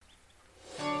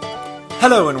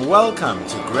Hello and welcome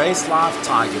to Grace Life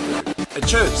Tygerberg, a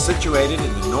church situated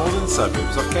in the northern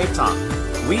suburbs of Cape Town.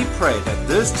 We pray that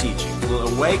this teaching will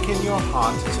awaken your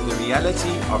heart to the reality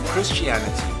of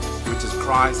Christianity, which is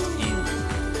Christ in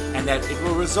you, and that it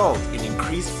will result in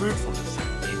increased fruitfulness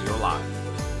in your life.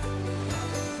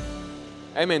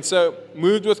 Amen. So,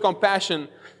 moved with compassion.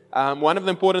 One of the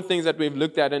important things that we've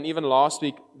looked at, and even last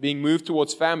week, being moved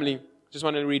towards family. Just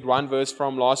wanted to read one verse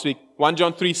from last week. 1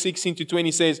 John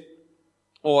 3:16-20 says,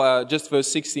 or just verse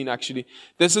 16 actually.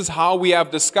 This is how we have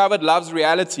discovered love's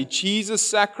reality. Jesus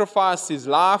sacrificed His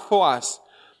life for us.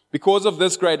 Because of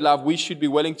this great love, we should be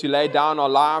willing to lay down our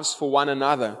lives for one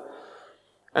another.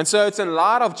 And so it's in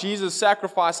light of Jesus'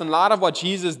 sacrifice, in light of what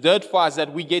Jesus did for us,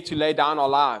 that we get to lay down our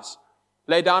lives.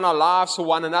 Lay down our lives for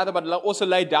one another, but also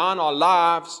lay down our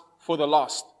lives for the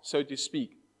lost, so to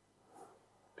speak.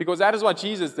 Because that is what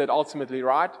Jesus did ultimately,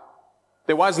 right?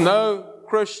 There was no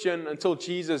Christian until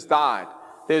Jesus died.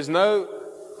 There's no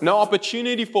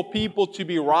opportunity for people to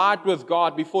be right with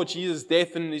God before Jesus'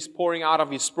 death and His pouring out of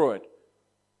His Spirit.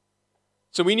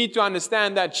 So we need to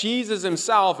understand that Jesus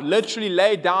Himself literally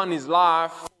laid down His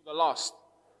life for the lost.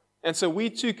 And so we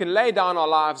too can lay down our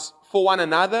lives for one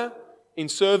another, in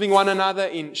serving one another,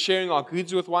 in sharing our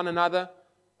goods with one another,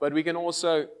 but we can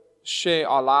also share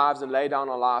our lives and lay down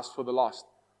our lives for the lost.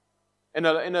 In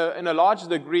a large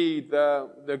degree,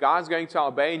 the guys going to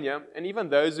Albania, and even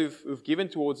those who've given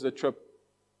towards the trip,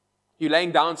 you're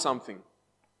laying down something.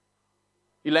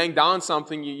 You're laying down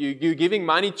something, you're giving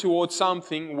money towards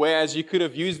something, whereas you could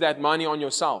have used that money on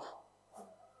yourself.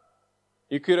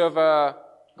 You could have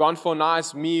gone for a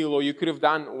nice meal, or you could have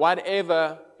done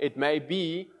whatever it may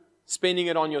be, spending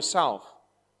it on yourself.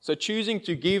 So choosing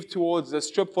to give towards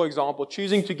this trip, for example,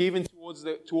 choosing to give in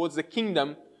towards the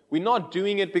kingdom, we're not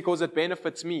doing it because it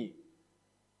benefits me.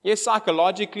 Yes,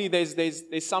 psychologically,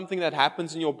 there's something that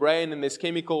happens in your brain, and there's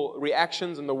chemical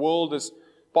reactions, and the world is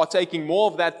partaking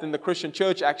more of that than the Christian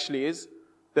church actually is.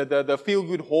 The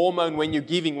feel-good hormone when you're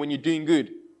giving, when you're doing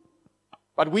good.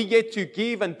 But we get to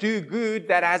give and do good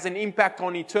that has an impact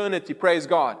on eternity, praise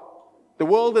God. The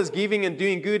world is giving and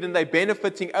doing good, and they're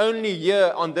benefiting only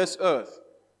here on this earth.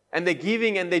 And their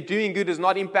giving and their doing good is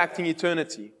not impacting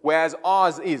eternity, whereas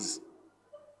ours is,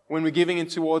 when we're giving in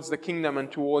towards the kingdom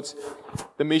and towards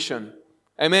the mission.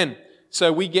 Amen.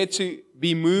 So we get to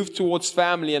be moved towards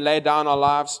family and lay down our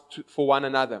lives for one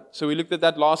another. So we looked at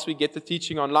that last week, get the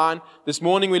teaching online. This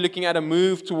morning we're looking at a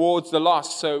move towards the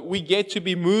lost. So we get to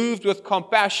be moved with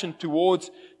compassion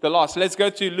towards the lost. Let's go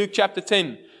to Luke chapter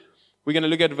 10. We're going to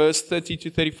look at verse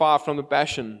 30-35 from the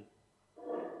Passion.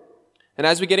 And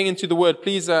as we're getting into the word,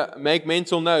 please make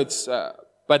mental notes.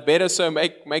 But better so,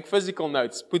 make physical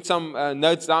notes. Put some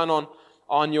notes down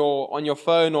on your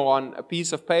phone or on a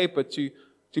piece of paper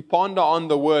to ponder on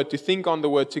the word, to think on the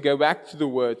word, to go back to the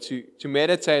word, to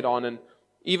meditate on. And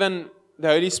even the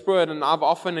Holy Spirit, and I've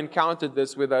often encountered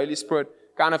this where the Holy Spirit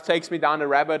kind of takes me down a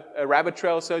rabbit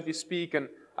trail, so to speak, and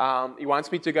He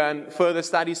wants me to go and further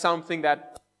study something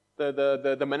that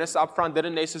the minister up front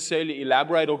didn't necessarily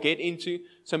elaborate or get into.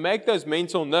 So make those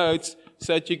mental notes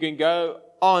so that you can go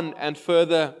on and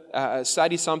further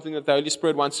study something that the Holy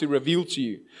Spirit wants to reveal to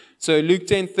you. So Luke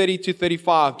 10,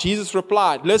 30-35, Jesus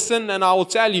replied, "Listen, and I will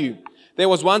tell you. There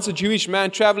was once a Jewish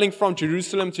man traveling from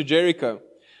Jerusalem to Jericho.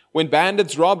 When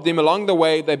bandits robbed him along the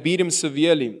way, they beat him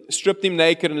severely, stripped him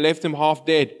naked, and left him half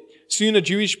dead. Soon a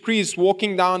Jewish priest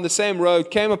walking down the same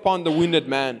road came upon the wounded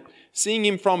man. Seeing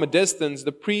him from a distance,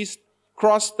 the priest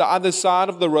crossed the other side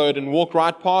of the road and walked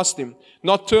right past him,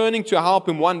 not turning to help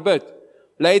him one bit.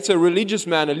 Later, a religious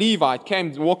man, a Levite,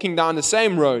 came walking down the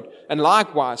same road and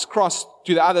likewise crossed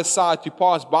to the other side to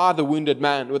pass by the wounded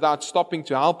man without stopping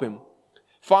to help him.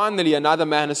 Finally, another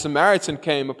man, a Samaritan,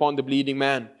 came upon the bleeding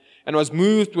man and was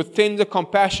moved with tender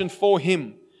compassion for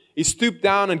him. He stooped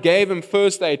down and gave him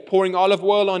first aid, pouring olive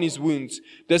oil on his wounds,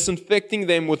 disinfecting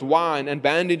them with wine and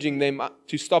bandaging them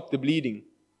to stop the bleeding.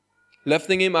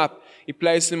 Lifting him up, he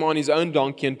placed him on his own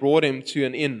donkey and brought him to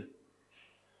an inn.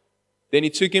 Then he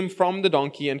took him from the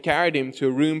donkey and carried him to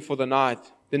a room for the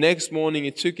night. The next morning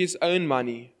he took his own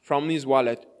money from his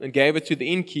wallet and gave it to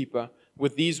the innkeeper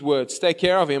with these words, 'Take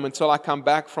care of him until I come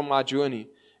back from my journey.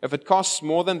 If it costs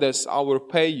more than this, I will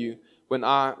repay you when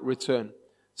I return.'"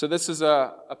 So this is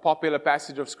a popular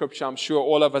passage of Scripture. I'm sure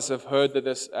all of us have heard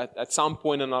this at some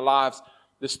point in our lives.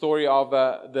 The story of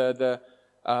the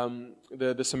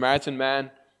Samaritan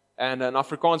man, and in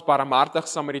Afrikaans, barmhartig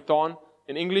Samaritaan.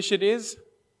 In English it is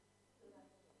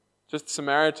just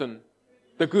Samaritan,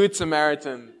 the Good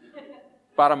Samaritan,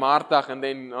 barmhartig, and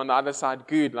then on the other side,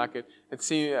 good.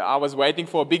 I was waiting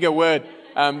for a bigger word.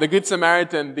 The Good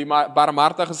Samaritan, the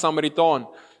barmhartige Samaritaan.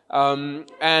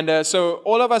 So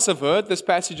all of us have heard this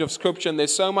passage of Scripture, and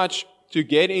there's so much to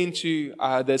get into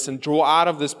this and draw out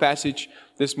of this passage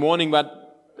this morning. But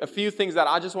a few things that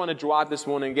I just want to draw out this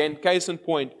morning. Again, case in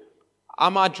point, I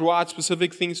might draw out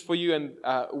specific things for you, and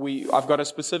I've got a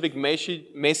specific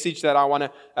message that I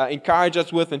want to encourage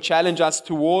us with and challenge us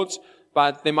towards.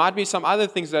 But there might be some other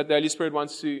things that the Holy Spirit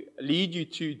wants to lead you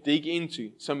to dig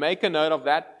into. So make a note of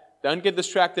that. Don't get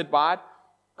distracted by it.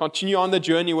 Continue on the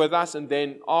journey with us, and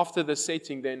then after the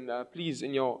setting, then please,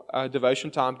 in your devotion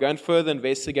time, go and further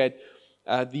investigate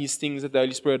these things that the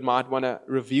Holy Spirit might want to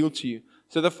reveal to you.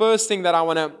 So the first thing that I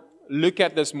want to look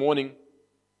at this morning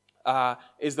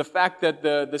is the fact that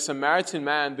the Samaritan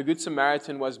man, the Good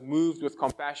Samaritan, was moved with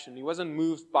compassion. He wasn't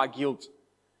moved by guilt.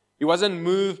 He wasn't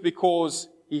moved because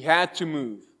he had to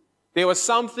move. There was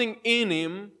something in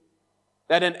him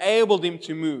that enabled him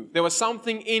to move. There was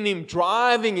something in him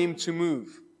driving him to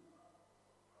move.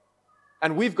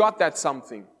 And we've got that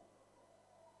something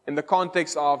in the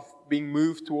context of being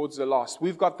moved towards the lost.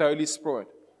 We've got the Holy Spirit.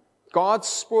 God's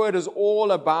Spirit is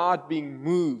all about being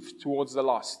moved towards the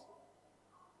lost.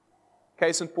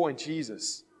 Case in point,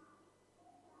 Jesus.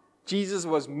 Jesus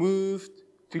was moved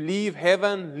to leave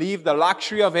heaven, leave the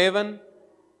luxury of heaven,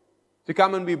 to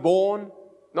come and be born,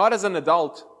 not as an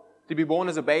adult, to be born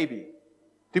as a baby,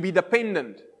 to be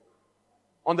dependent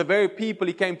on the very people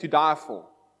He came to die for.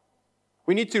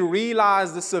 We need to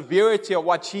realize the severity of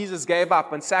what Jesus gave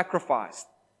up and sacrificed.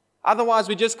 Otherwise,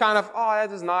 we just kind of, oh,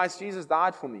 that is nice, Jesus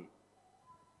died for me.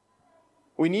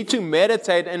 We need to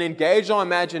meditate and engage our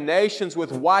imaginations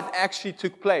with what actually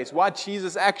took place, what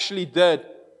Jesus actually did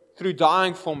through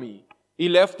dying for me. He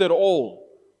left it all.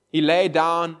 He laid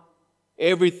down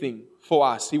everything for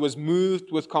us. He was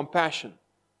moved with compassion.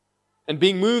 And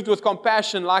being moved with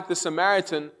compassion, like the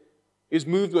Samaritan, is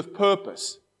moved with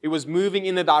purpose. He was moving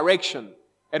in a direction.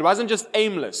 It wasn't just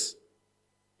aimless.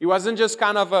 He wasn't just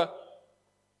kind of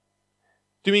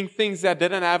doing things that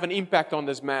didn't have an impact on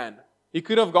this man. He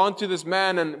could have gone to this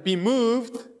man and be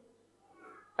moved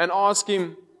and ask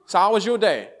him, so how was your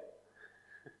day?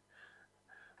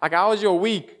 Like, how was your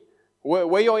week?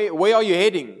 Where are you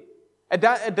heading?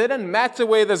 It didn't matter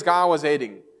where this guy was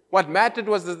heading. What mattered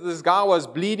was that this guy was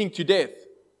bleeding to death.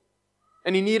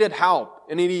 And he needed help.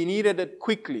 And he needed it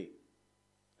quickly.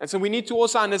 And so we need to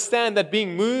also understand that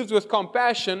being moved with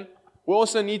compassion, we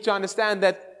also need to understand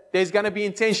that there's going to be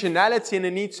intentionality and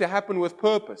it needs to happen with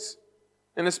purpose.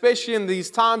 And especially in these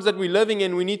times that we're living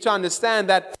in, we need to understand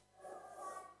that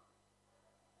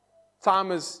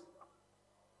time is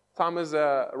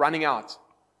running out.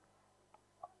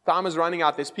 Time is running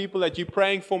out. There's people that you're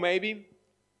praying for maybe.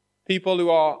 People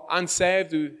who are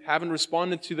unsaved, who haven't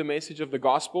responded to the message of the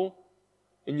gospel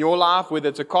in your life, whether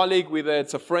it's a colleague, whether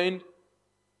it's a friend.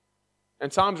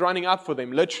 And time's running out for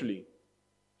them, literally.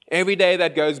 Every day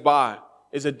that goes by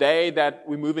is a day that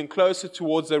we're moving closer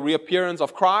towards the reappearance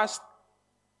of Christ,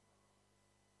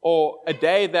 or a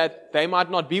day that they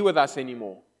might not be with us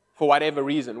anymore for whatever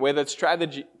reason, whether it's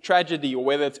tragedy or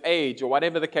whether it's age or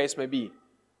whatever the case may be.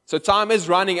 So time is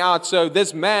running out. So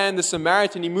this man, the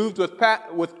Samaritan, he moved with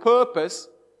purpose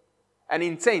and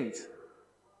intent.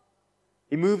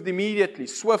 He moved immediately,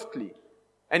 swiftly.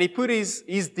 And he put his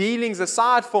dealings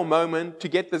aside for a moment to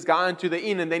get this guy into the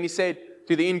inn. And then he said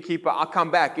to the innkeeper, I'll come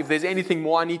back. If there's anything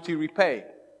more I need to repay.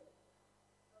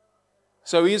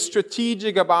 So he is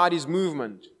strategic about his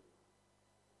movement.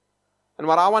 And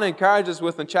what I want to encourage us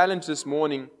with and challenge this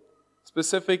morning,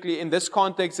 specifically in this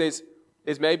context,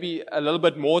 there's maybe a little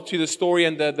bit more to the story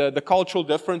and the cultural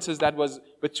differences that was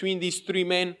between these three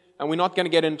men. And we're not going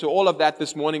to get into all of that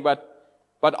this morning, but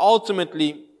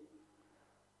ultimately,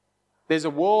 there's a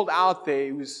world out there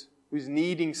who's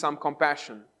needing some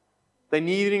compassion. They're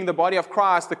needing the body of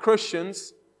Christ, the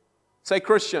Christians. Say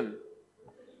Christian.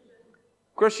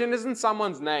 Christian isn't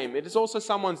someone's name. It is also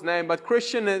someone's name, but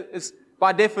Christian is,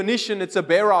 by definition, it's a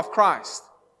bearer of Christ.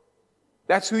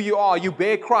 That's who you are. You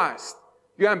bear Christ.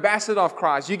 You're ambassador of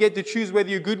Christ. You get to choose whether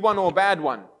you're a good one or a bad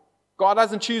one. God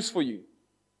doesn't choose for you.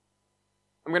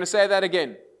 I'm going to say that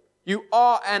again. You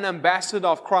are an ambassador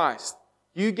of Christ.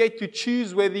 You get to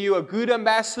choose whether you're a good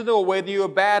ambassador or whether you're a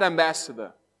bad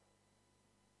ambassador.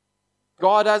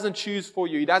 God doesn't choose for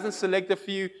you. He doesn't select a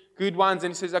few good ones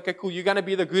and He says, okay, cool, you're going to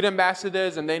be the good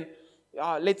ambassadors, and then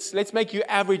let's make you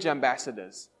average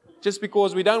ambassadors. Just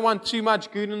because we don't want too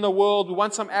much good in the world, we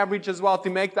want some average as well to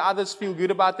make the others feel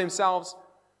good about themselves.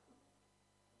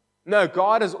 No,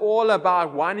 God is all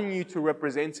about wanting you to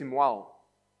represent Him well.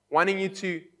 Wanting you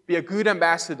to be a good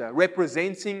ambassador,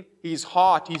 representing His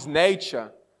heart, His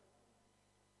nature,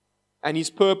 and His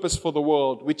purpose for the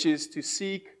world, which is to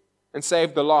seek and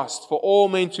save the lost, for all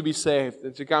men to be saved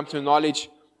and to come to knowledge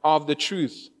of the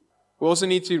truth. We also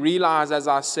need to realize, as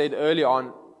I said earlier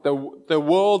on, the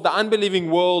world, the unbelieving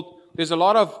world, there's a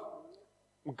lot of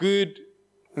good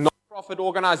non-profit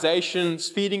organizations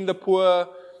feeding the poor,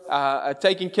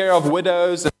 taking care of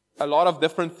widows, and a lot of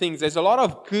different things. There's a lot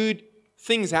of good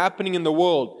things happening in the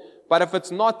world. But if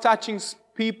it's not touching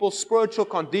people's spiritual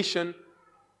condition,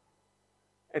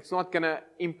 it's not going to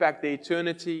impact their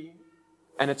eternity,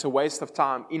 and it's a waste of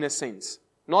time in a sense.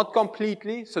 Not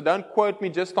completely, so don't quote me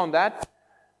just on that.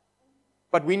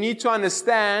 But we need to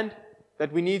understand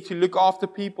that we need to look after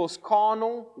people's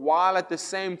carnal while at the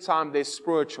same time they're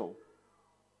spiritual.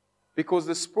 Because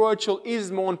the spiritual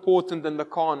is more important than the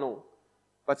carnal.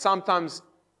 But sometimes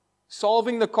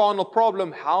solving the carnal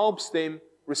problem helps them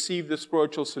receive the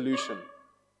spiritual solution.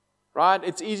 Right?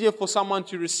 It's easier for someone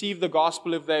to receive the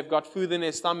gospel if they've got food in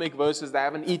their stomach versus they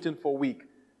haven't eaten for a week.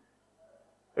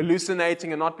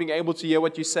 Hallucinating and not being able to hear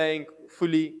what you're saying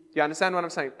fully. Do you understand what I'm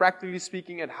saying? Practically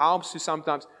speaking, it helps you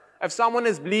sometimes. If someone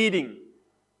is bleeding,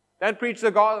 don't preach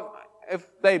the gospel. If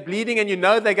they're bleeding and you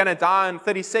know they're going to die in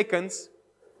 30 seconds,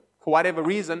 for whatever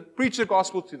reason, preach the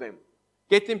gospel to them.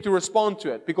 Get them to respond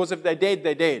to it. Because if they're dead,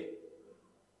 they're dead.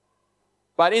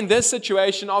 But in this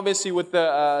situation, obviously with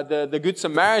the Good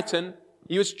Samaritan,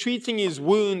 he was treating his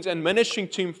wounds and ministering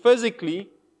to him physically.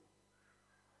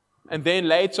 And then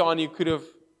later on, he could have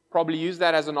probably used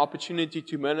that as an opportunity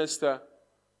to minister.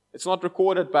 It's not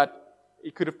recorded, but he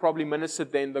could have probably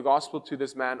ministered then the gospel to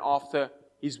this man after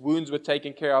his wounds were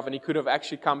taken care of. And he could have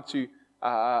actually come to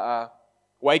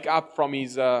wake up from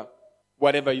his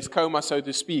his coma, so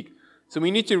to speak. So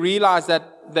we need to realize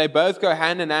that they both go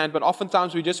hand in hand, but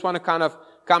oftentimes we just want to kind of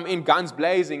come in guns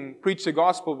blazing, preach the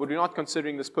gospel, but we're not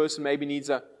considering this person maybe needs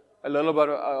a little bit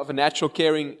of a natural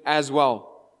caring as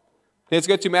well. Let's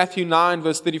go to Matthew 9,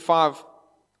 verse 35.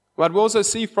 What we also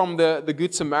see from the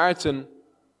Good Samaritan,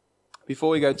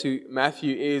 before we go to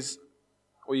Matthew, is,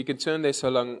 or you can turn there so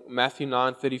long, Matthew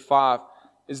 9, 35,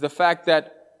 is the fact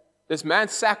that this man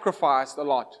sacrificed a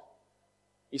lot.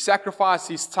 He sacrificed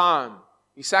his time.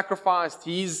 He sacrificed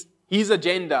his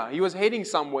agenda. He was heading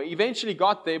somewhere. Eventually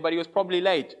got there, but he was probably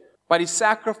late. But he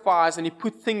sacrificed and he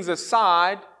put things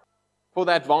aside for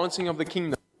the advancing of the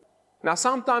kingdom. Now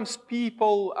sometimes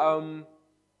people,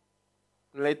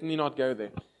 let me not go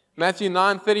there. Matthew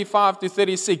 9, 35 to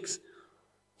 36.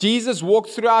 Jesus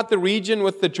walked throughout the region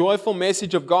with the joyful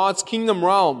message of God's kingdom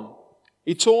realm.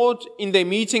 He taught in their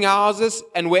meeting houses,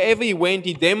 and wherever he went,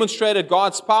 he demonstrated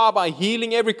God's power by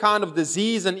healing every kind of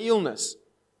disease and illness.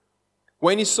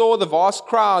 When he saw the vast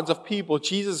crowds of people,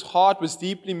 Jesus' heart was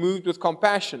deeply moved with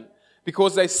compassion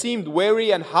because they seemed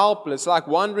weary and helpless, like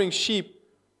wandering sheep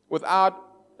without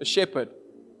a shepherd.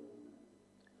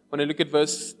 When I look at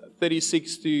verse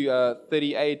 36 to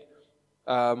 38,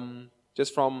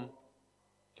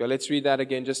 let's read that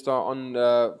again, just on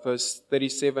verse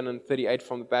 37 and 38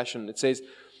 from the Passion. It says,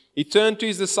 He turned to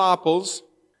his disciples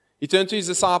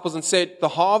and said, "The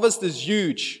harvest is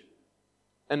huge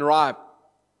and ripe,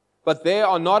 but there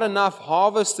are not enough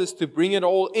harvesters to bring it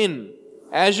all in.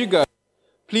 As you go,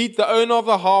 plead the owner of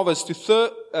the harvest to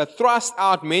thrust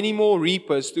out many more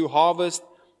reapers to harvest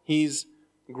his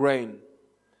grain."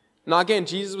 Now again,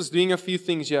 Jesus was doing a few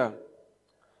things here.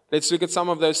 Let's look at some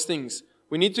of those things.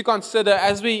 We need to consider,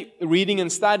 as we reading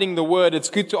and studying the Word, it's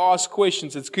good to ask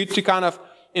questions. It's good to kind of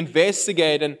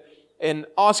investigate, and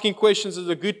asking questions is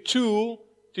a good tool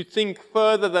to think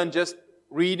further than just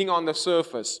reading on the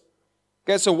surface.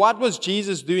 Okay, so what was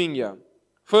Jesus doing here?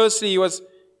 Firstly, he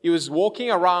was walking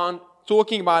around,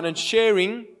 talking about and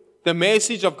sharing the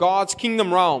message of God's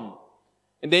kingdom realm.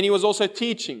 And then he was also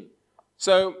teaching.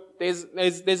 So there's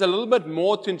a little bit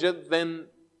more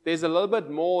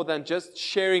than just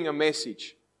sharing a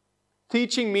message.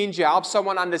 Teaching means you help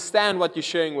someone understand what you're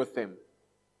sharing with them.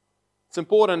 It's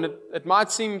important. It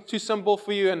might seem too simple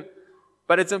for you,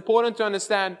 but it's important to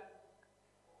understand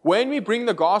when we bring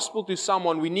the gospel to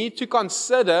someone, we need to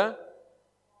consider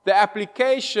the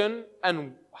application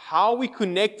and how we're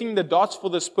connecting the dots for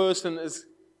this person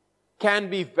can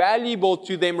be valuable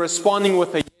to them responding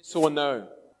with a yes or no.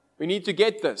 We need to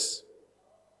get this.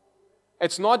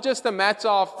 It's not just a matter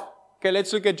of, okay,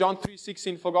 let's look at John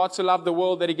 3:16. For God so loved the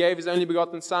world that He gave His only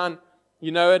begotten Son.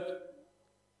 You know it.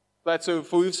 But so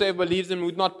for whosoever believes in Him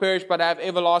would not perish but have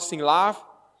everlasting life.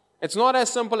 It's not as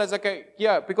simple as, okay,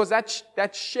 yeah, because that's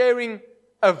sharing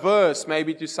a verse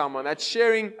maybe to someone. That's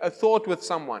sharing a thought with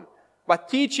someone. But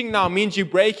teaching now means you're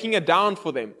breaking it down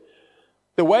for them.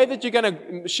 The way that you're going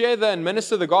to share and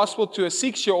minister the gospel to a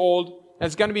 6-year-old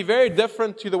is going to be very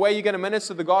different to the way you're going to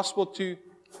minister the gospel to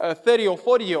a 30 or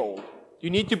 40-year-old. You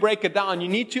need to break it down. You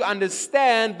need to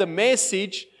understand the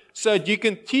message so that you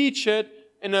can teach it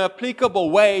in an applicable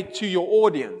way to your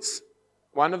audience.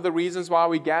 One of the reasons why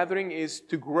we're gathering is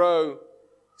to grow.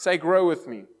 Say, grow with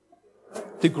me.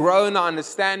 To grow in our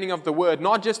understanding of the Word,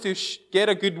 not just to get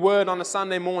a good word on a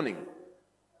Sunday morning.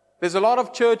 There's a lot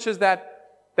of churches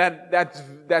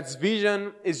that's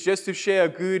vision is just to share a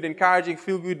good, encouraging,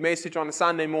 feel-good message on a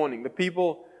Sunday morning. The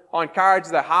people are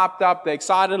encouraged, they're hyped up, they're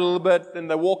excited a little bit, then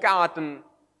they walk out and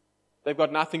they've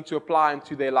got nothing to apply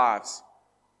into their lives.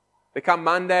 They come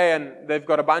Monday and they've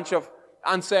got a bunch of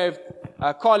unsaved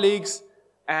colleagues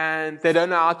and they don't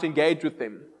know how to engage with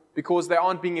them because they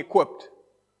aren't being equipped.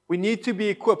 We need to be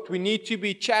equipped. We need to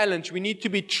be challenged. We need to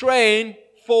be trained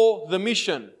for the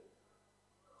mission.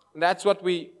 And that's what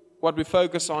we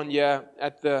focus on here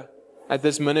at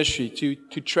this ministry,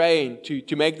 to train,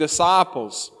 to make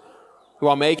disciples who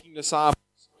are making disciples.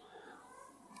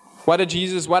 What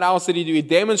else did He do? He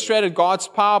demonstrated God's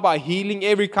power by healing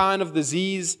every kind of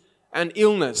disease and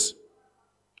illness.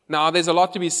 Now, there's a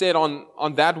lot to be said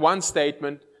on that one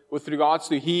statement with regards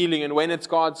to healing and when it's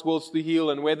God's will to heal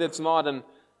and whether it's not. And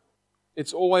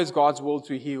it's always God's will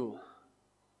to heal.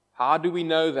 How do we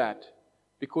know that?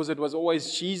 Because it was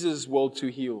always Jesus' will to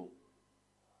heal.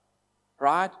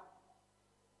 Right?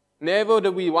 Never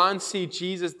did we once see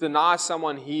Jesus deny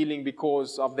someone healing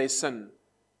because of their sin.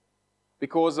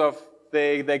 Because of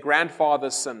their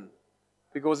grandfather's sin.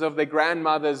 Because of their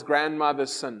grandmother's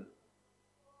sin.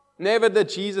 Never did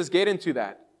Jesus get into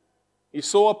that. He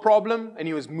saw a problem and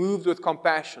He was moved with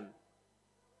compassion.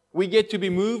 We get to be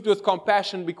moved with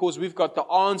compassion because we've got the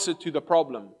answer to the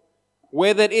problem.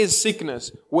 Whether it is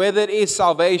sickness, whether it is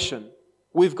salvation,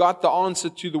 we've got the answer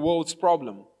to the world's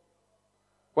problem.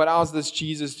 What else does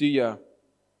Jesus do here?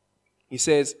 He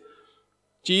says,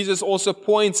 Jesus also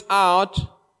points out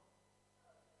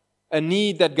a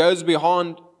need that goes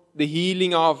beyond the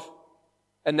healing of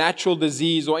a natural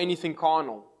disease or anything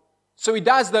carnal. So He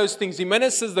does those things. He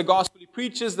ministers the gospel. He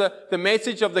preaches the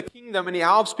message of the kingdom and He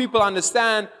helps people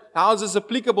understand how is this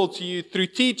applicable to you through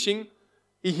teaching.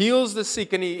 He heals the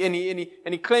sick and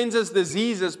he cleanses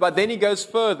diseases, but then He goes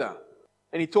further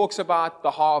and He talks about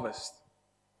the harvest.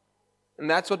 And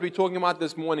that's what we're talking about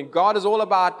this morning. God is all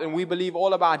about, and we believe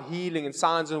all about healing and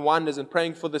signs and wonders and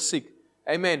praying for the sick.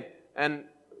 Amen. And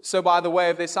so, by the way,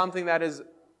 if there's something that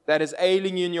is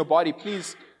ailing you in your body,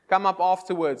 please come up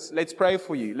afterwards. Let's pray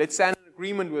for you. Let's stand in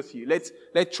agreement with you. Let's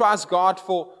trust God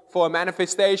for a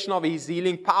manifestation of His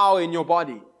healing power in your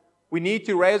body. We need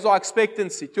to raise our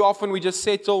expectancy. Too often we just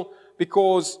settle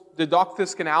because the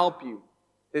doctors can help you.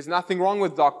 There's nothing wrong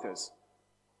with doctors.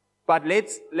 But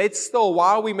let's still,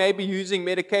 while we may be using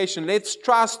medication, let's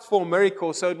trust for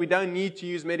miracles so that we don't need to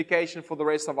use medication for the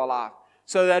rest of our life.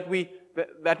 So that we're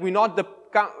not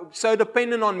so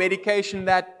dependent on medication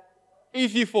that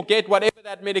if you forget whatever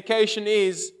that medication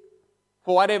is,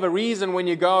 for whatever reason, when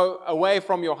you go away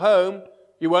from your home,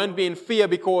 you won't be in fear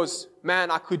because,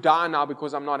 man, I could die now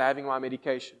because I'm not having my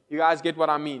medication. You guys get what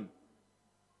I mean?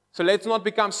 So let's not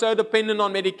become so dependent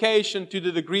on medication to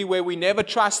the degree where we never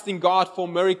trust in God for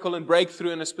miracle and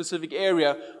breakthrough in a specific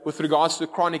area with regards to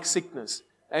chronic sickness.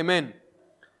 Amen.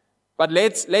 But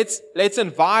let's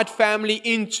invite family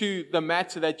into the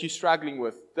matter that you're struggling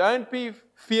with. Don't be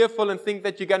fearful and think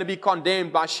that you're going to be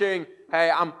condemned by sharing, hey,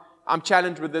 I'm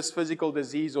challenged with this physical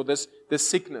disease or this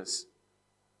sickness.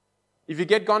 If you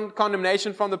get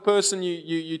condemnation from the person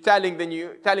you're telling, then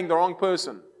you're telling the wrong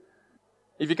person.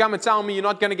 If you come and tell me, you're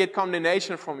not going to get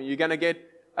condemnation from me. You're going to get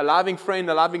a loving friend,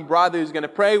 a loving brother who's going to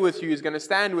pray with you, who's going to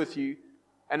stand with you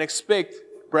and expect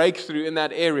breakthrough in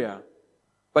that area.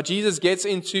 But Jesus gets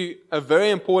into a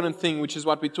very important thing, which is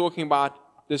what we're talking about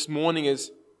this morning,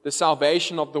 is the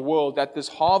salvation of the world, that this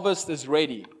harvest is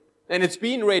ready. And it's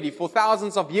been ready for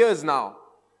thousands of years now.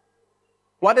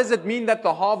 What does it mean that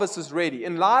the harvest is ready?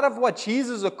 In light of what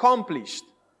Jesus accomplished,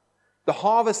 the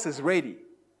harvest is ready.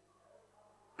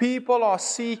 People are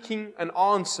seeking an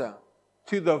answer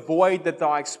to the void that they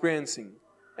are experiencing.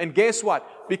 And guess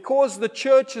what? Because the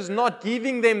church is not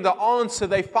giving them the answer,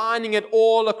 they're finding it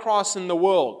all across in the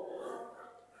world.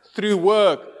 Through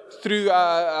work, through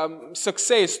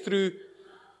success, through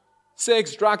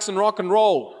sex, drugs, and rock and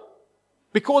roll.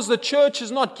 Because the church is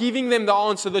not giving them the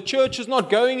answer. The church is not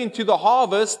going into the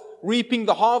harvest, reaping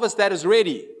the harvest that is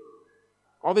ready.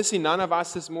 Obviously, none of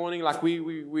us this morning, like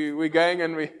we're going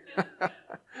and we...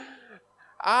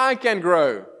 I can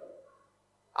grow.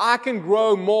 I can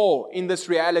grow more in this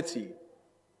reality.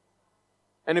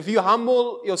 And if you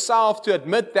humble yourself to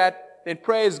admit that, then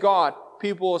praise God,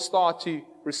 people will start to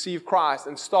receive Christ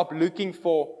and stop looking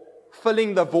for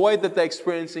filling the void that they're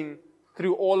experiencing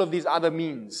through all of these other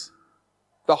means.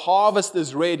 The harvest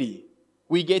is ready.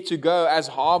 We get to go as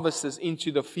harvesters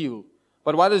into the field.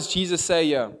 But what does Jesus say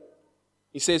here?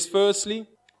 He says, firstly,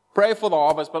 pray for the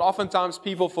harvest. But oftentimes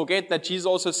people forget that Jesus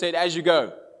also said, as you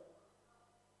go.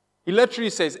 He literally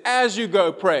says, as you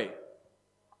go, pray.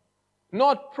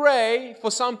 Not pray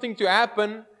for something to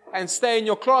happen and stay in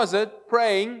your closet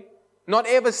praying, not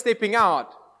ever stepping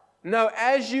out. No,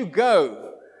 as you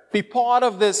go, be part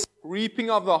of this reaping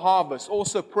of the harvest.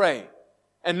 Also pray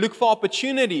and look for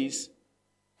opportunities,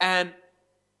 and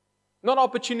not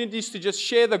opportunities to just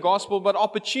share the gospel, but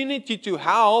opportunity to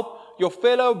help your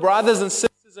fellow brothers and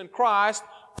sisters in Christ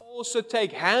also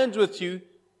take hands with you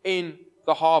in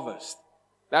the harvest.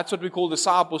 That's what we call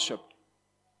discipleship.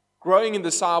 Growing in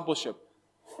discipleship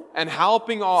and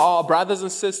helping our brothers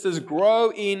and sisters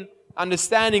grow in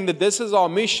understanding that this is our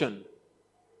mission,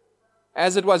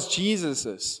 as it was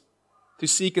Jesus's, to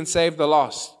seek and save the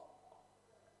lost.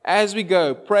 As we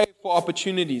go, pray for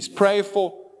opportunities. Pray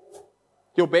for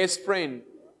your best friend,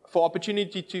 for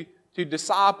opportunity to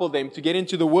disciple them, to get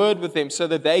into the Word with them so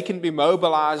that they can be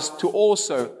mobilized to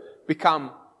also become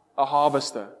a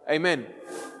harvester. Amen.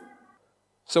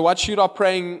 So what should our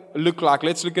praying look like?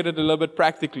 Let's look at it a little bit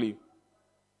practically.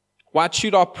 What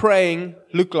should our praying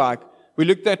look like? We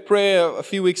looked at prayer a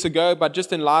few weeks ago, but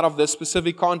just in light of this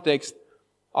specific context,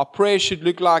 our prayer should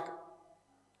look like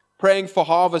praying for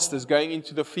harvesters going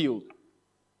into the field.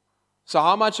 So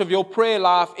how much of your prayer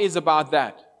life is about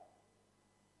that?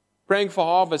 Praying for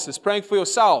harvesters, praying for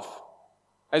yourself,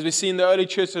 as we see in the early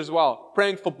church as well.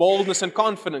 Praying for boldness and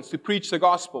confidence to preach the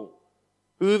gospel.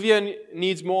 Who of you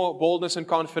needs more boldness and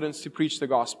confidence to preach the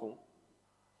gospel?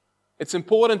 It's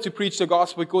important to preach the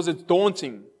gospel because it's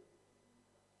daunting.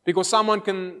 Because someone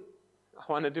can,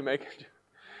 I wanted to make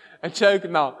a joke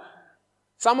now.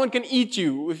 Someone can eat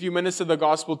you if you minister the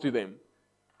gospel to them.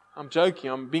 I'm joking,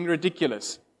 I'm being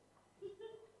ridiculous.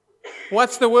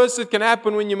 What's the worst that can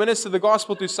happen when you minister the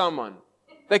gospel to someone?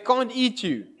 They can't eat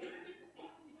you.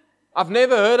 I've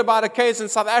never heard about a case in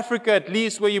South Africa, at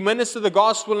least, where you minister the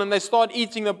gospel and they start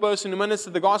eating the person who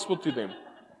ministered the gospel to them.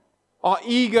 Our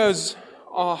egos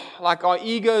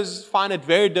find it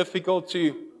very difficult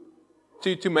to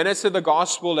minister the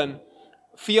gospel, and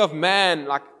fear of man,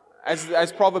 like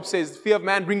as Proverbs says, fear of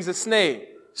man brings a snare.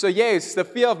 So yes, the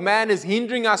fear of man is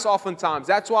hindering us oftentimes.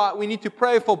 That's why we need to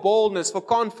pray for boldness, for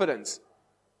confidence,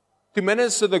 to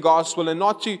minister the gospel and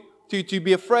not to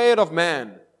be afraid of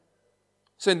man.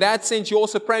 So in that sense, you're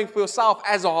also praying for yourself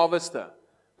as a harvester.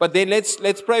 But then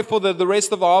let's pray for the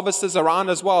rest of the harvesters around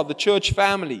as well, the church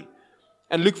family.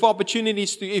 And look for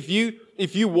opportunities to, if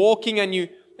you're walking and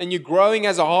you're growing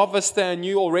as a harvester and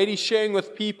you're already sharing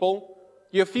with people,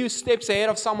 you're a few steps ahead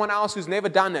of someone else who's never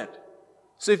done it.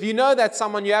 So if you know that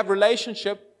someone you have a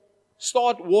relationship,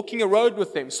 start walking a road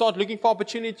with them. Start looking for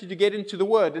opportunity to get into the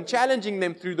Word and challenging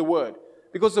them through the Word.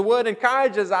 Because the Word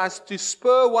encourages us to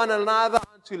spur one another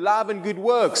unto love and good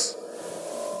works.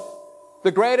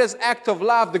 The greatest act of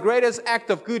love, the greatest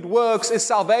act of good works is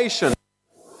salvation.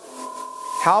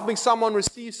 Helping someone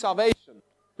receive salvation.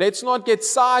 Let's not get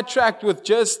sidetracked with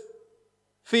just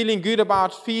feeling good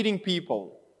about feeding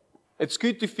people. It's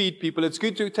good to feed people. It's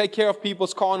good to take care of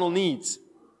people's carnal needs.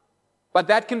 But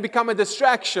that can become a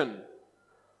distraction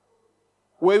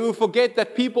where we forget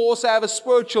that people also have a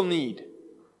spiritual need.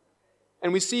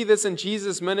 And we see this in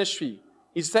Jesus' ministry.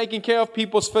 He's taking care of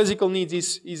people's physical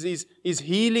needs. He's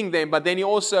healing them. But then He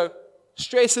also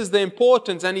stresses the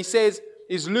importance. And He says,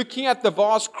 He's looking at the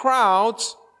vast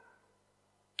crowds.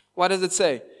 What does it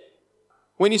say?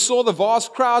 When He saw the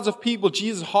vast crowds of people,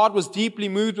 Jesus' heart was deeply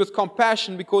moved with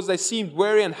compassion because they seemed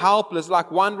weary and helpless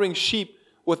like wandering sheep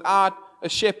without a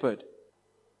shepherd.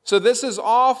 So this is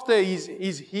after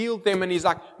He's healed them and He's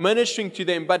like ministering to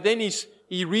them. But then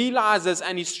He realizes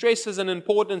and He stresses an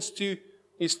importance to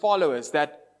His followers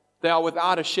that they are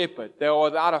without a shepherd. They are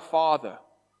without a father.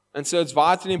 And so it's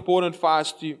vitally important for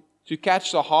us to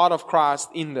catch the heart of Christ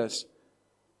in this.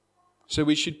 So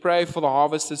we should pray for the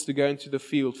harvesters to go into the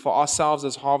field, for ourselves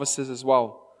as harvesters as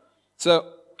well.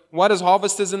 So what is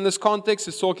harvesters in this context?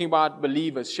 It's talking about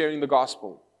believers sharing the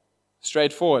gospel.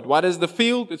 Straightforward. What is the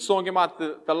field? It's talking about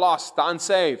the lost, the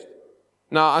unsaved.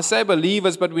 Now I say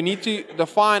believers, but we need to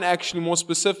define actually more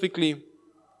specifically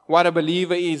what a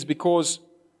believer is, because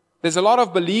there's a lot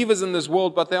of believers in this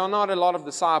world, but there are not a lot of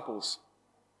disciples.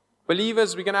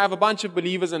 Believers, we're going to have a bunch of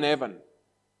believers in heaven.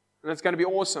 And it's going to be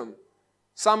awesome.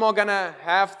 Some are going to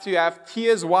have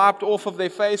tears wiped off of their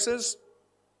faces.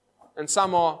 And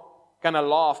some are going to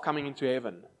laugh coming into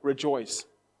heaven. Rejoice.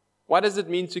 What does it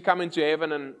mean to come into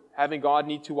heaven and having God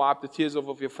need to wipe the tears off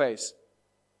of your face?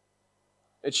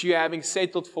 It's you having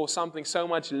settled for something so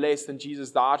much less than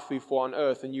Jesus died for you for on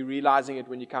earth, and you realizing it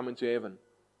when you come into heaven.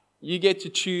 You get to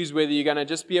choose whether you're going to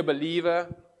just be a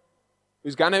believer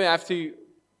who's going to have to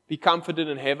be comforted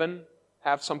in heaven,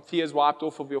 have some tears wiped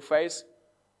off of your face,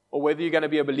 or whether you're going to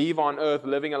be a believer on earth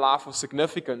living a life of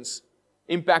significance,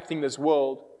 impacting this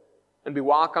world, and be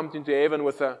welcomed into heaven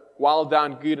with a well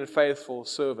done, good and faithful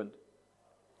servant.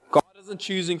 God isn't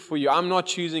choosing for you. I'm not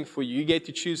choosing for you. You get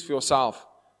to choose for yourself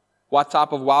what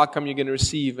type of welcome you're going to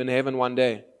receive in heaven one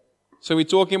day. So we're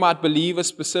talking about believers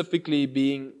specifically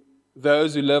being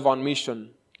those who live on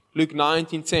mission. Luke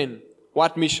 19:10.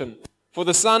 What mission? For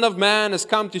the Son of Man has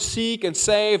come to seek and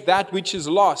save that which is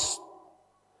lost.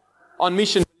 On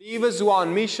mission. Believers who are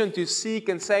on mission to seek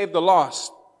and save the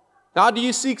lost. How do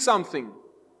you seek something?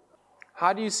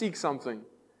 How do you seek something?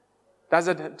 Does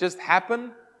it just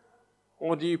happen?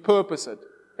 Or do you purpose it?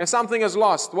 If something is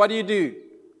lost, what do?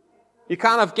 You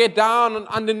kind of get down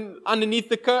underneath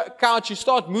the couch, you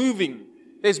start moving.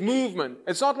 There's movement.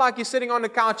 It's not like you're sitting on the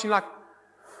couch and you're like,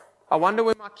 I wonder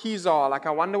where my keys are.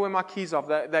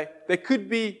 They could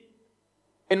be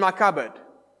in my cupboard.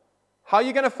 How are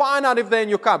you going to find out if they're in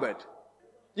your cupboard?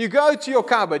 You go to your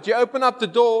cupboard, you open up the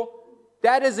door.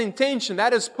 That is intention,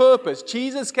 that is purpose.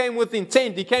 Jesus came with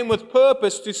intent. He came with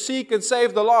purpose to seek and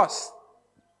save the lost.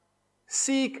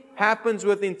 Seek happens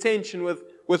with intention,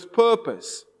 with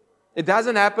purpose. It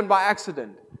doesn't happen by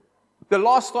accident. The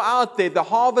lost are out there. The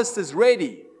harvest is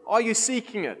ready. Are you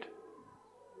seeking it?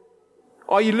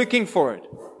 Are you looking for it?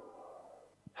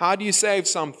 How do you save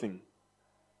something?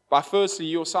 By firstly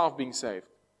yourself being saved.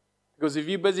 Because if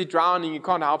you're busy drowning, you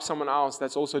can't help someone else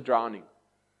that's also drowning.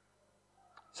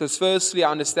 So it's firstly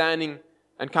understanding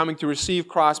and coming to receive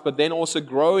Christ, but then also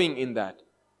growing in that.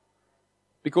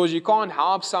 Because you can't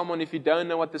help someone if you don't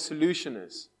know what the solution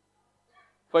is.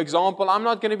 For example, I'm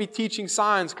not going to be teaching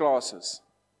science classes.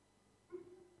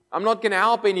 I'm not going to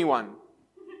help anyone.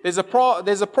 There's a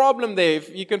problem there.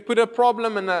 If you can put a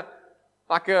problem in a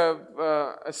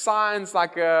science,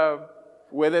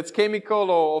 whether it's chemical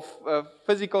or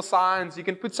physical science, you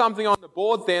can put something on the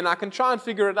board there and I can try and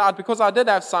figure it out. Because I did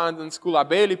have science in school, I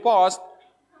barely passed.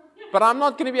 But I'm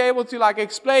not going to be able to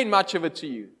explain much of it to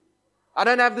you. I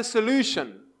don't have the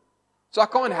solution. So I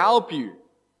can't help you.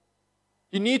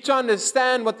 You need to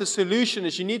understand what the solution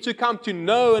is. You need to come to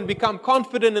know and become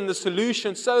confident in the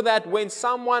solution so that when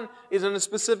someone is in a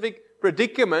specific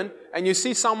predicament and you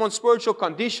see someone's spiritual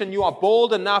condition, you are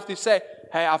bold enough to say,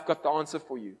 hey, I've got the answer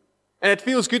for you. And it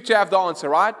feels good to have the answer,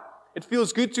 right? It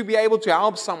feels good to be able to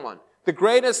help someone. The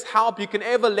greatest help you can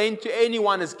ever lend to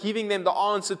anyone is giving them the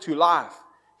answer to life,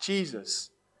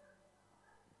 Jesus.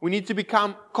 We need to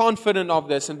become confident of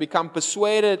this and become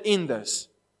persuaded in this.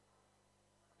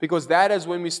 Because that is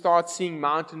when we start seeing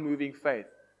mountain-moving faith.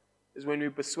 Is when we're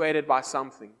persuaded by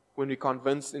something. When we're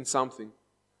convinced in something.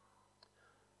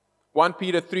 1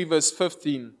 Peter 3 verse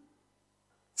 15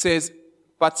 says,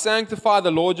 but sanctify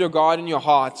the Lord your God in your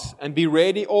hearts and be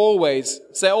ready always.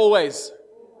 Say always.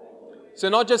 So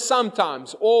not just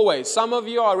sometimes, always. Some of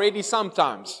you are ready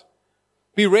sometimes.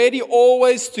 Be ready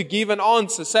always to give an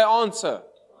answer. Say answer.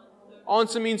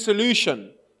 Answer means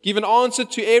solution. Give an answer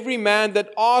to every man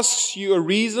that asks you a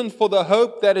reason for the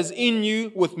hope that is in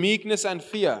you with meekness and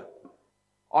fear.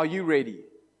 Are you ready?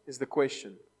 Is the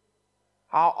question.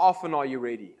 How often are you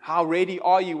ready? How ready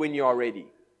are you when you are ready?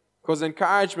 Because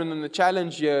encouragement and the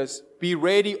challenge here is be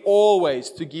ready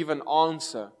always to give an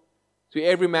answer to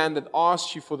every man that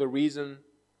asks you for the reason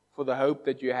for the hope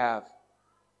that you have.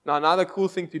 Now another cool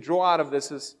thing to draw out of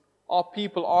this is, are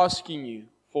people asking you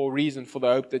for a reason for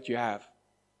the hope that you have?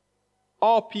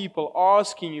 Are people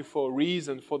asking you for a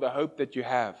reason for the hope that you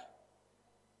have?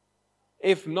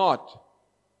 If not,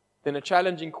 then a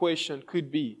challenging question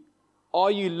could be,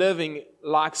 are you living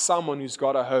like someone who's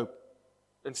got a hope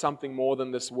in something more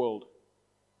than this world?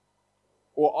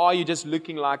 Or are you just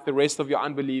looking like the rest of your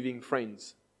unbelieving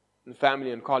friends and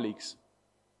family and colleagues?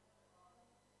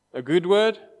 A good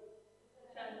word?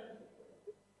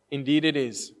 Indeed it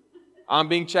is. I'm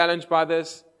being challenged by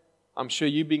this. I'm sure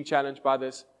you're being challenged by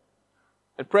this.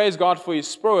 And praise God for His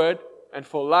Spirit and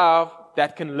for love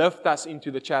that can lift us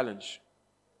into the challenge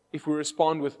if we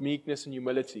respond with meekness and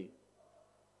humility.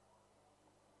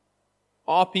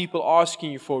 Are people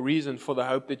asking you for a reason for the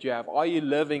hope that you have? Are you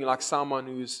living like someone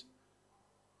who's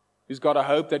got a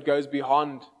hope that goes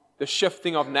beyond the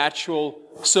shifting of natural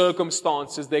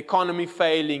circumstances, the economy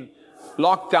failing,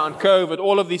 lockdown, COVID,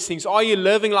 all of these things? Are you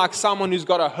living like someone who's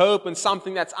got a hope and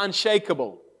something that's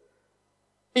unshakable?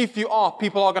 If you are,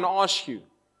 people are going to ask you,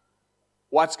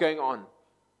 what's going on?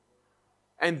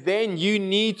 And then you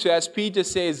need to, as Peter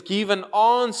says, give an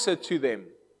answer to them.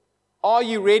 Are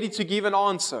you ready to give an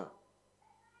answer?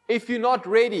 If you're not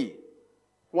ready,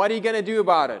 what are you going to do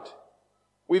about it?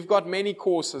 We've got many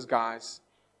courses, guys.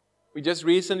 We just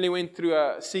recently went through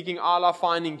Seeking Allah,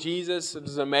 Finding Jesus. It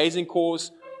was an amazing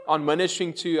course on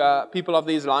ministering to people of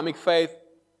the Islamic faith.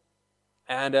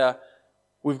 And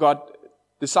we've got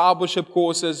discipleship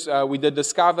courses. We did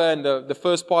Discover, and the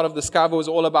first part of Discover was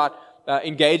all about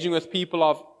engaging with people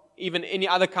of even any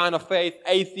other kind of faith,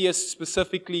 atheists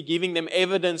specifically, giving them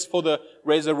evidence for the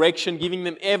resurrection, giving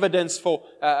them evidence for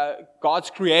God's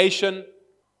creation.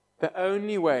 The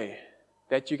only way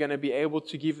that you're going to be able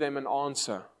to give them an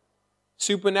answer,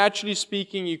 supernaturally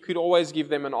speaking, you could always give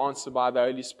them an answer by the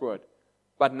Holy Spirit.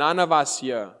 But none of us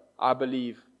here, I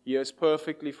believe, hears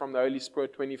perfectly from the Holy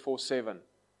Spirit 24/7.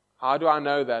 How do I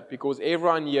know that? Because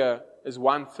everyone here is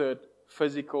 1/3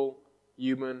 physical,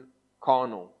 human,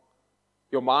 carnal.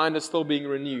 Your mind is still being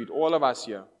renewed. All of us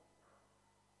here.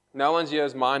 No one's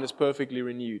here's mind is perfectly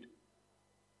renewed.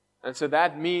 And so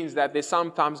that means that there's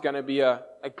sometimes going to be a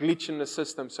glitch in the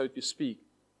system, so to speak.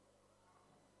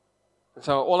 And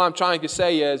so all I'm trying to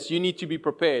say is you need to be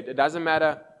prepared. It doesn't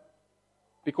matter,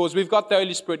 because we've got the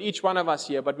Holy Spirit, each one of us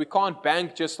here, but we can't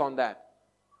bank just on that.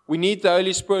 We need the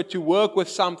Holy Spirit to work with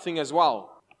something as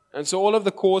well. And so all of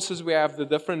the courses we have, the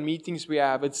different meetings we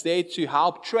have, it's there to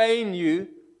help train you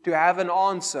to have an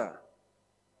answer,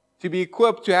 to be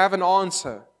equipped to have an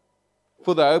answer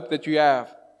for the hope that you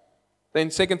have. Then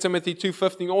 2 Timothy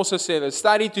 2:15 also says,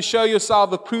 study to show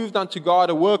yourself approved unto God,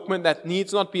 a workman that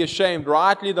needs not be ashamed,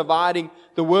 rightly dividing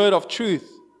the word of truth.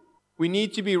 We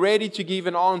need to be ready to give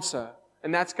an answer,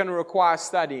 and that's going to require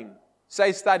studying.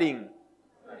 Say studying.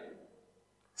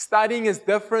 Studying is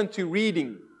different to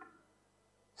reading.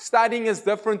 Studying is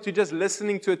different to just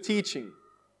listening to a teaching.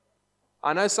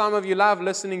 I know some of you love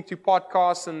listening to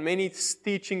podcasts and many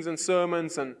teachings and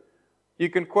sermons, and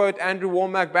you can quote Andrew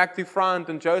Womack back to front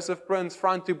and Joseph Prince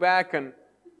front to back and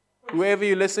whoever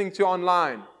you're listening to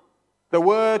online. The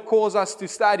Word calls us to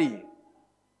study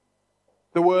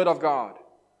the Word of God,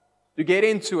 to get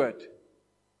into it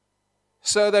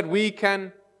so that we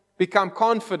can become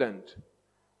confident.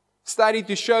 Study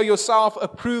to show yourself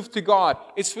approved to God.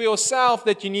 It's for yourself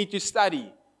that you need to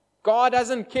study. God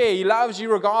doesn't care. He loves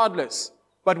you regardless.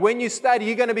 But when you study,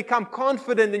 you're going to become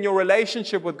confident in your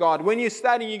relationship with God. When you're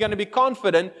studying, you're going to be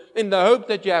confident in the hope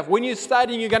that you have. When you're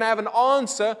studying, you're going to have an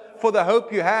answer for the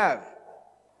hope you have.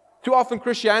 Too often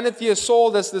Christianity is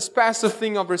sold as this passive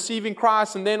thing of receiving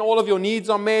Christ and then all of your needs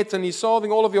are met and He's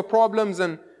solving all of your problems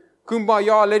and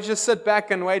kumbaya, let's just sit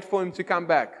back and wait for Him to come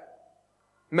back.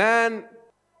 Man,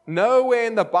 nowhere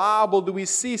in the Bible do we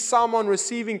see someone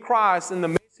receiving Christ and the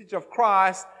message of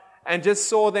Christ and just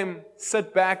saw them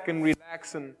sit back and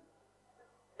relax and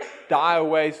die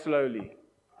away slowly.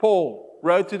 Paul,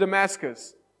 road to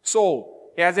Damascus.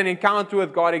 Saul, he has an encounter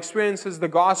with God, experiences the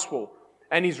gospel,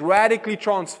 and he's radically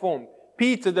transformed.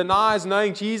 Peter denies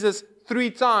knowing Jesus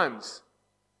 3 times.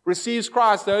 Receives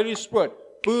Christ, the Holy Spirit.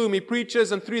 Boom, he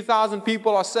preaches and 3,000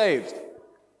 people are saved.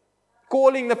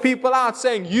 Calling the people out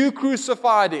saying, you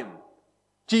crucified Him.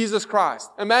 Jesus Christ.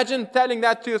 Imagine telling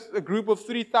that to a group of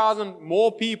 3,000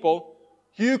 more people.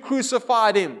 You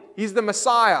crucified Him. He's the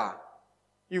Messiah.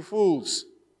 You fools.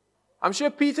 I'm sure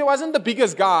Peter wasn't the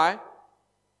biggest guy.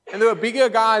 And there were bigger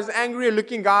guys, angrier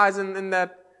looking guys in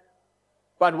that.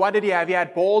 But what did he have? He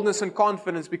had boldness and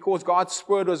confidence because God's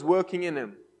Spirit was working in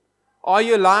him. Are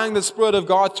you allowing the Spirit of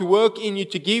God to work in you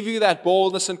to give you that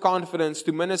boldness and confidence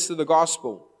to minister the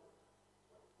gospel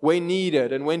when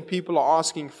needed and when people are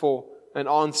asking for an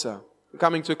answer? I'm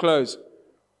coming to a close.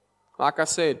 Like I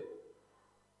said,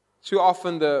 too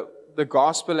often the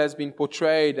gospel has been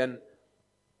portrayed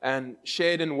and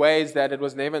shared in ways that it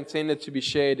was never intended to be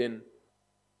shared in.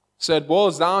 So it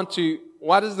boils down to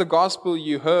what is the gospel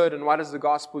you heard and what is the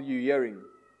gospel you're hearing?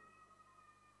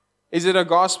 Is it a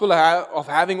gospel of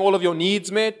having all of your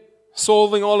needs met,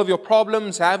 solving all of your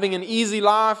problems, having an easy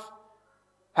life,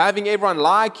 having everyone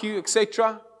like you,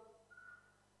 etc.?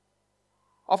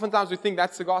 Oftentimes we think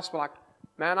that's the gospel, like,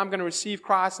 man, I'm going to receive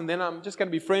Christ and then I'm just going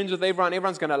to be friends with everyone.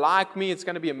 Everyone's going to like me. It's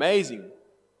going to be amazing.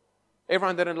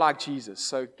 Everyone didn't like Jesus,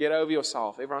 so get over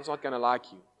yourself. Everyone's not going to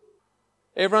like you.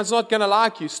 Everyone's not going to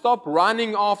like you. Stop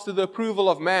running after the approval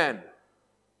of man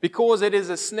because it is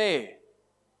a snare.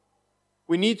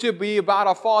 We need to be about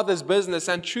our Father's business,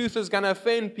 and truth is going to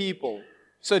offend people.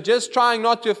 So just trying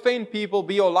not to offend people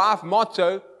be your life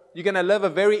motto, you're going to live a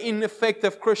very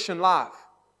ineffective Christian life.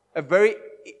 A very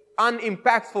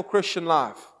unimpactful Christian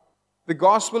life. The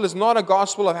gospel is not a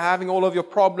gospel of having all of your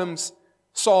problems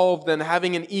solved and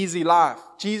having an easy life.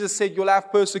 Jesus said you'll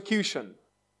have persecution,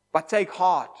 but take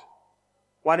heart.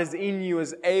 what is in you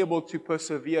is able to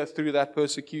persevere through that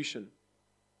persecution.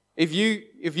 If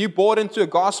you bought into a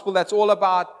gospel that's all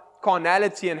about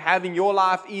carnality and having your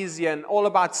life easy and all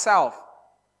about self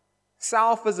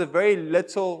is a very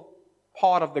little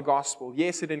part of the gospel.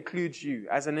 Yes, it includes you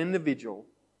as an individual,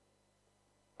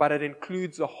 but it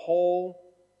includes the whole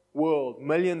world,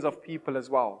 millions of people as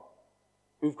well,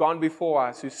 who've gone before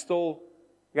us, who's still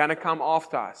going to come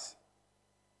after us.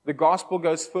 The gospel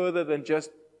goes further than just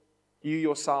you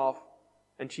yourself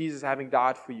and Jesus having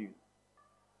died for you.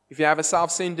 If you have a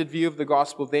self-centered view of the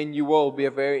gospel, then you will be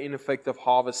a very ineffective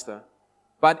harvester.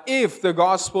 But if the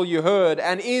gospel you heard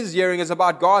and is hearing is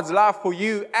about God's love for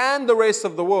you and the rest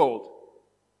of the world,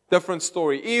 different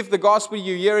story. If the gospel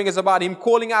you're hearing is about Him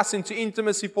calling us into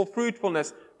intimacy for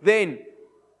fruitfulness, then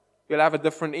you'll have a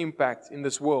different impact in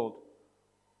this world.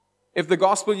 If the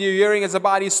gospel you're hearing is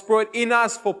about His Spirit in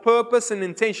us for purpose and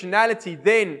intentionality,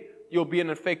 then you'll be an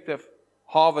effective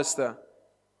harvester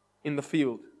in the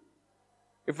field.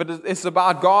 If it's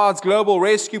about God's global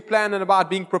rescue plan and about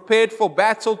being prepared for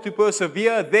battle to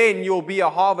persevere, then you'll be a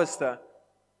harvester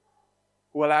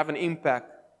who will have an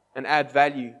impact and add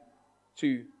value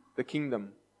to the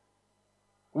kingdom.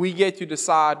 We get to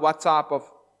decide what type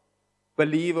of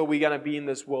believer we're going to be in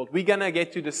this world. We're going to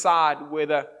get to decide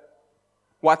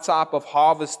what type of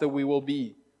harvester we will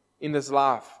be in this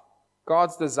life.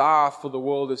 God's desire for the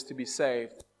world is to be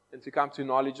saved and to come to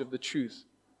knowledge of the truth.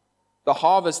 The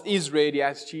harvest is ready,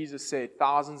 as Jesus said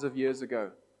thousands of years ago.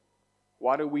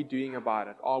 What are we doing about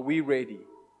it? Are we ready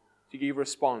to give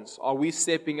response? Are we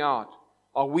stepping out?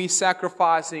 Are we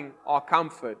sacrificing our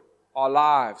comfort, our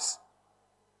lives,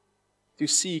 to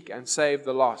seek and save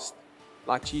the lost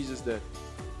like Jesus did?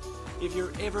 If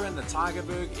you're ever in the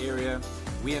Tygerberg area,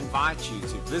 we invite you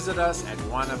to visit us at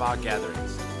one of our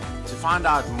gatherings. To find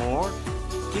out more,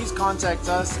 please contact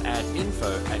us at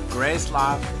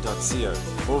info@gracelife.co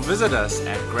or visit us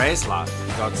at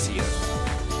gracelife.co.